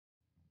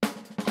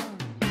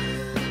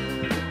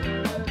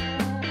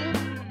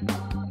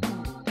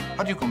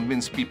How do you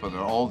convince people that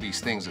all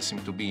these things that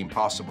seem to be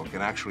impossible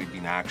can actually be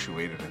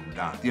actuated and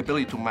done? The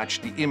ability to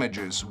match the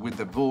images with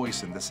the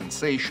voice and the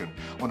sensation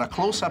on a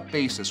close-up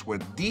basis where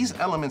these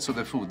elements of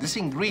the food, these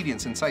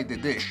ingredients inside the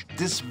dish,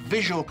 this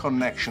visual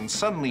connection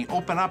suddenly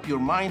open up your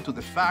mind to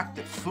the fact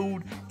that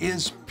food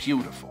is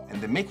beautiful.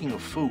 And the making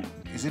of food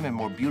is even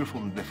more beautiful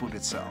than the food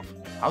itself.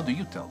 How do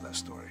you tell that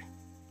story?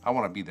 I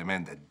want to be the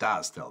man that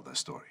does tell the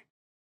story.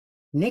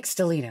 Nick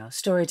Stellino,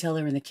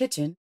 Storyteller in the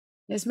Kitchen,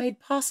 is made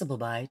possible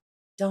by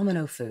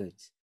Domino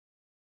Foods,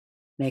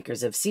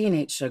 makers of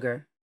C&H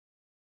Sugar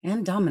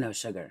and Domino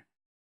Sugar,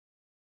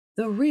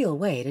 the real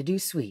way to do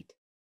sweet.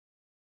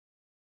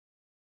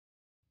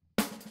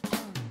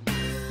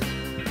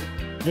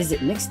 Visit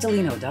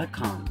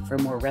nickstellino.com for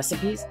more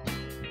recipes,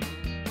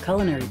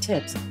 culinary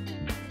tips,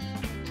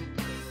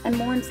 and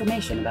more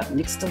information about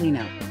Nick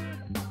Stellino,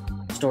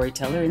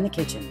 Storyteller in the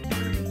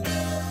Kitchen.